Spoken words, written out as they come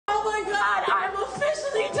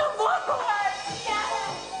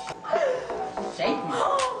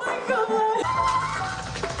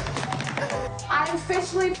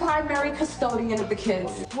essentially primary custodian of the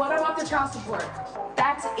kids. What about the child support?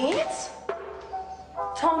 That's it?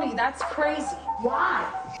 Tony, that's crazy.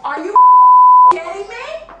 Why? Are you kidding me?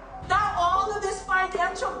 Now all of this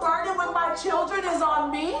financial burden with my children is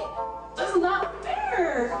on me? This is not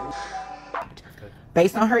fair.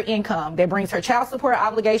 Based on her income, that brings her child support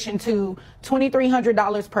obligation to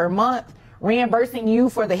 $2,300 per month. Reimbursing you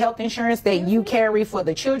for the health insurance that you carry for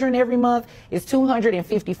the children every month is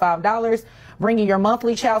 $255, bringing your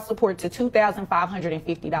monthly child support to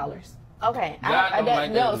 $2,550. Okay,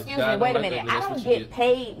 no, excuse me, wait a minute. I don't get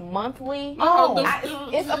paid monthly.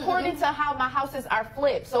 It's according to how my houses are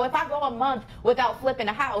flipped. So if I go a month without flipping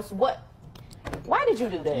a house, why did you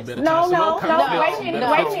do this? No,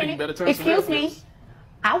 wait a minute. Excuse me.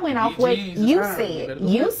 I went off what you said.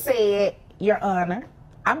 You said, Your Honor,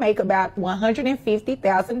 I make about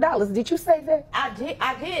 $150,000. Did you say that? I did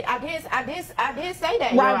say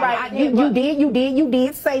that. Right. You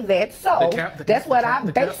did say that. So that's what I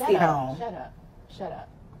based it on. Shut up.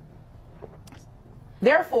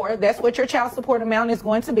 Therefore, that's what your child support amount is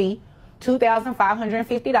going to be,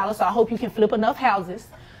 $2,550. So I hope you can flip enough houses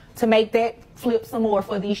to make that flip some more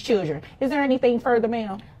for these children. Is there anything further,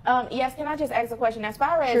 ma'am? Yes, can I just ask a question? As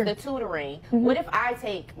far as the tutoring, what if I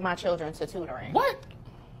take my children to tutoring? What?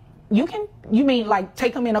 You mean like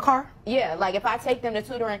take them in a car? Yeah, like if I take them to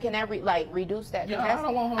tutoring, can that reduce that? Yeah, I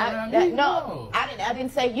don't want her around you. No, I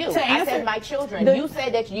didn't say you. I said my children. You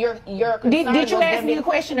said that your concern Did you ask me the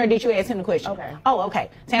question or did you ask him the question? Okay. Oh, okay.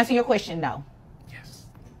 To answer your question, no. Yes.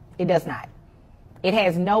 It does not. It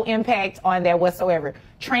has no impact on that whatsoever.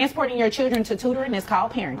 Transporting your children to tutoring is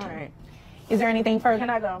called parenting. All right. Is there anything further? Can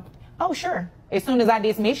I go? Oh, sure. As soon as I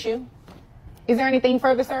dismiss you. Is there anything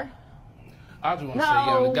further, sir? I just want to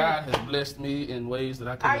say, God has blessed me in ways that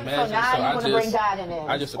I couldn't imagine. So now you want to bring God in there.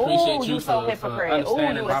 I just appreciate you for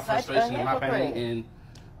understanding my frustration and my pain.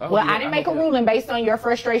 Well, I didn't make a ruling based on your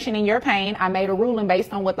frustration and your pain. I made a ruling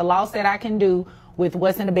based on what the law said I can do with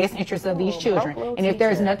what's in the best interest of these children. And if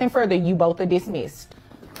there's nothing further, you both are dismissed.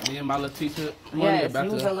 Me and my little teacher,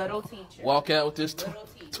 about to walk out with this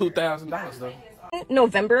 $2,000 though. In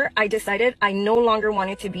November, I decided I no longer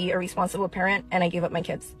wanted to be a responsible parent, and I gave up my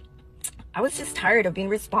kids. I was just tired of being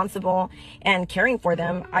responsible and caring for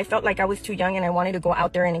them. I felt like I was too young and I wanted to go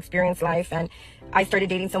out there and experience life, and I started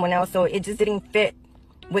dating someone else, so it just didn't fit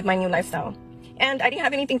with my new lifestyle. And I didn't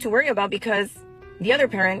have anything to worry about because the other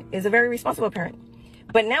parent is a very responsible parent.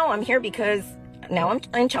 But now I'm here because now I'm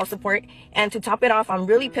in child support, and to top it off, I'm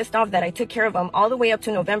really pissed off that I took care of them all the way up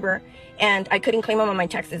to November and I couldn't claim them on my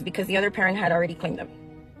taxes because the other parent had already claimed them.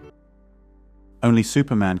 Only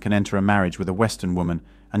Superman can enter a marriage with a Western woman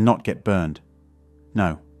and not get burned.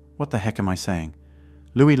 No, what the heck am I saying?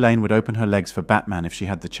 Louis Lane would open her legs for Batman if she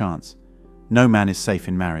had the chance. No man is safe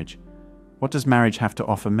in marriage. What does marriage have to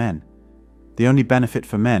offer men? The only benefit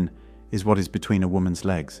for men is what is between a woman's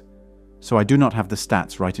legs. So I do not have the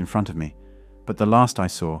stats right in front of me, but the last I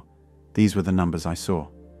saw, these were the numbers I saw.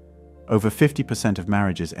 Over 50% of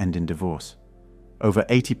marriages end in divorce. Over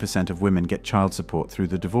 80% of women get child support through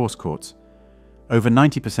the divorce courts. Over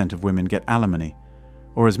 90% of women get alimony,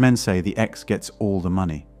 or as men say, the ex gets all the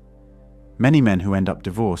money. Many men who end up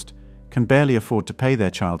divorced can barely afford to pay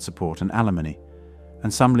their child support and alimony,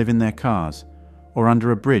 and some live in their cars or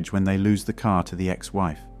under a bridge when they lose the car to the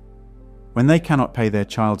ex-wife. When they cannot pay their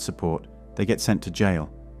child support, they get sent to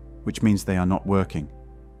jail, which means they are not working,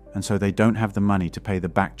 and so they don't have the money to pay the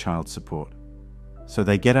back child support. So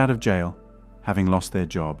they get out of jail, having lost their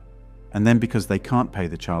job, and then because they can't pay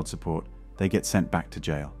the child support, they get sent back to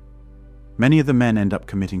jail. Many of the men end up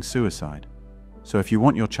committing suicide, so if you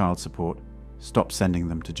want your child support, stop sending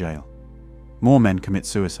them to jail. More men commit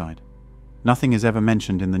suicide. Nothing is ever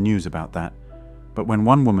mentioned in the news about that, but when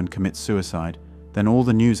one woman commits suicide, then all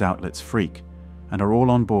the news outlets freak and are all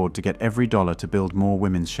on board to get every dollar to build more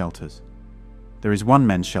women's shelters. There is one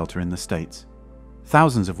men's shelter in the States,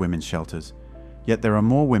 thousands of women's shelters, yet there are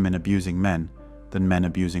more women abusing men than men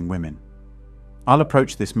abusing women. I'll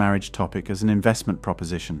approach this marriage topic as an investment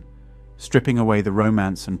proposition, stripping away the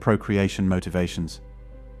romance and procreation motivations.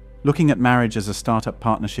 Looking at marriage as a startup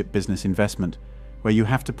partnership business investment where you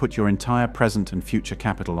have to put your entire present and future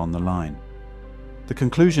capital on the line. The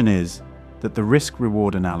conclusion is that the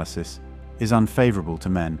risk-reward analysis is unfavorable to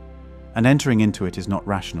men, and entering into it is not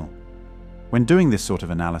rational. When doing this sort of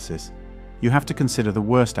analysis, you have to consider the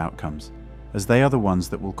worst outcomes, as they are the ones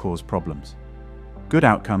that will cause problems. Good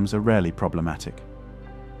outcomes are rarely problematic.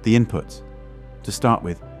 The inputs. To start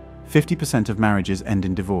with, 50% of marriages end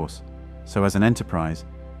in divorce, so as an enterprise,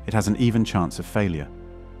 it has an even chance of failure.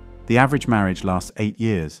 The average marriage lasts 8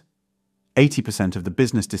 years. 80% of the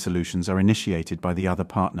business dissolutions are initiated by the other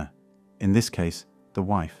partner, in this case, the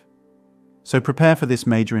wife. So prepare for this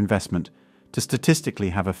major investment to statistically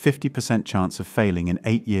have a 50% chance of failing in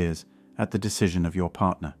 8 years at the decision of your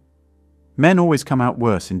partner. Men always come out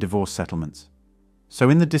worse in divorce settlements. So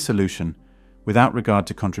in the dissolution, without regard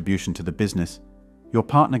to contribution to the business, your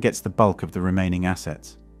partner gets the bulk of the remaining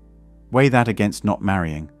assets. Weigh that against not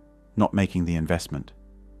marrying, not making the investment.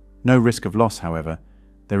 No risk of loss, however,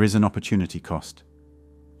 there is an opportunity cost.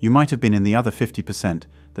 You might have been in the other 50%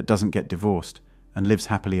 that doesn't get divorced and lives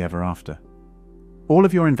happily ever after. All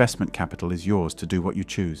of your investment capital is yours to do what you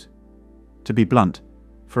choose. To be blunt,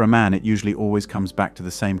 for a man it usually always comes back to the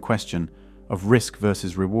same question of risk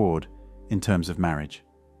versus reward in terms of marriage.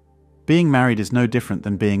 Being married is no different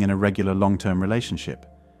than being in a regular long-term relationship.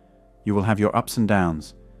 You will have your ups and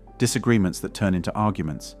downs, disagreements that turn into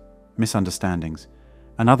arguments, misunderstandings,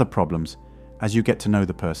 and other problems as you get to know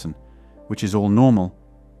the person, which is all normal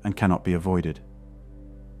and cannot be avoided.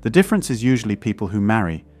 The difference is usually people who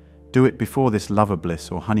marry do it before this lover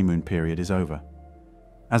bliss or honeymoon period is over.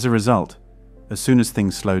 As a result, as soon as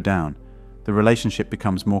things slow down, the relationship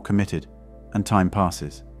becomes more committed and time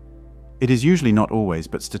passes. It is usually not always,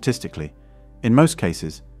 but statistically, in most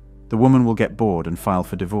cases, the woman will get bored and file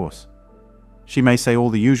for divorce. She may say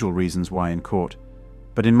all the usual reasons why in court,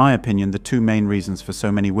 but in my opinion the two main reasons for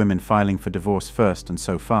so many women filing for divorce first and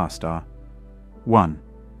so fast are: 1.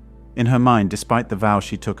 In her mind, despite the vow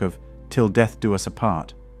she took of "till death do us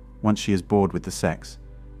apart," once she is bored with the sex,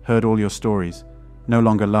 heard all your stories, no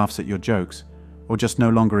longer laughs at your jokes, or just no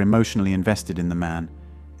longer emotionally invested in the man,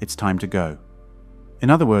 it's time to go. In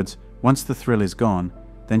other words, once the thrill is gone,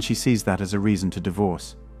 then she sees that as a reason to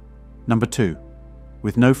divorce. Number 2.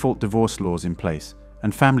 With no-fault divorce laws in place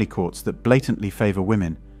and family courts that blatantly favor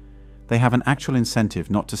women, they have an actual incentive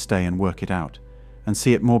not to stay and work it out, and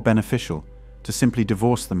see it more beneficial to simply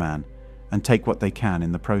divorce the man and take what they can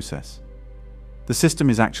in the process. The system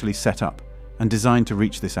is actually set up and designed to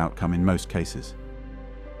reach this outcome in most cases.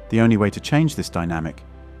 The only way to change this dynamic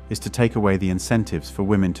is to take away the incentives for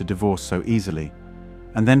women to divorce so easily,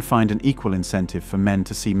 and then find an equal incentive for men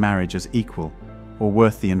to see marriage as equal or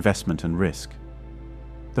worth the investment and risk.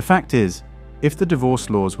 The fact is, if the divorce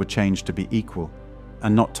laws were changed to be equal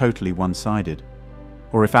and not totally one-sided,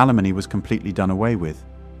 or if alimony was completely done away with,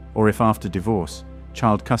 or if after divorce,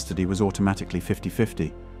 child custody was automatically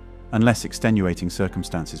 50-50, unless extenuating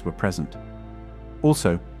circumstances were present.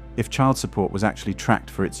 Also, if child support was actually tracked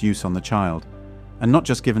for its use on the child, and not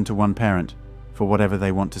just given to one parent for whatever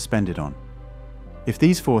they want to spend it on. If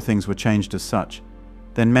these 4 things were changed as such,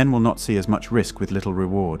 then men will not see as much risk with little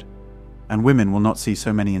reward, and women will not see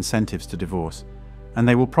so many incentives to divorce, and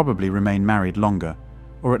they will probably remain married longer,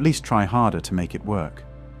 or at least try harder to make it work.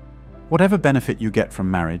 Whatever benefit you get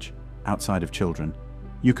from marriage, outside of children,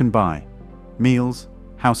 you can buy: meals,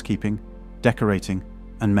 housekeeping, decorating,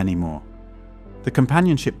 and many more. The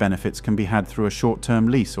companionship benefits can be had through a short-term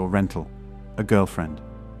lease or rental, a girlfriend,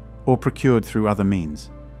 or procured through other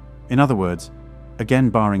means. In other words, again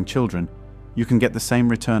barring children, you can get the same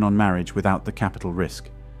return on marriage without the capital risk.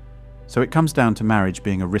 So it comes down to marriage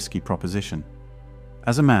being a risky proposition.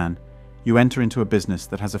 As a man, you enter into a business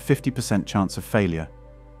that has a 50% chance of failure,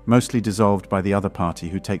 mostly dissolved by the other party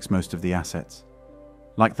who takes most of the assets.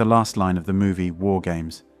 Like the last line of the movie War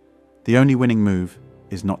Games, the only winning move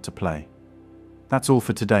is not to play. That's all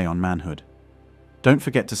for today on Manhood. Don't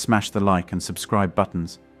forget to smash the like and subscribe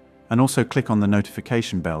buttons, and also click on the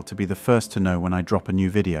notification bell to be the first to know when I drop a new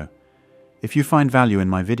video. If you find value in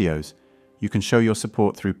my videos, you can show your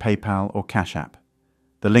support through PayPal or Cash App.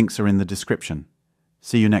 The links are in the description.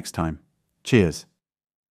 See you next time. Cheers.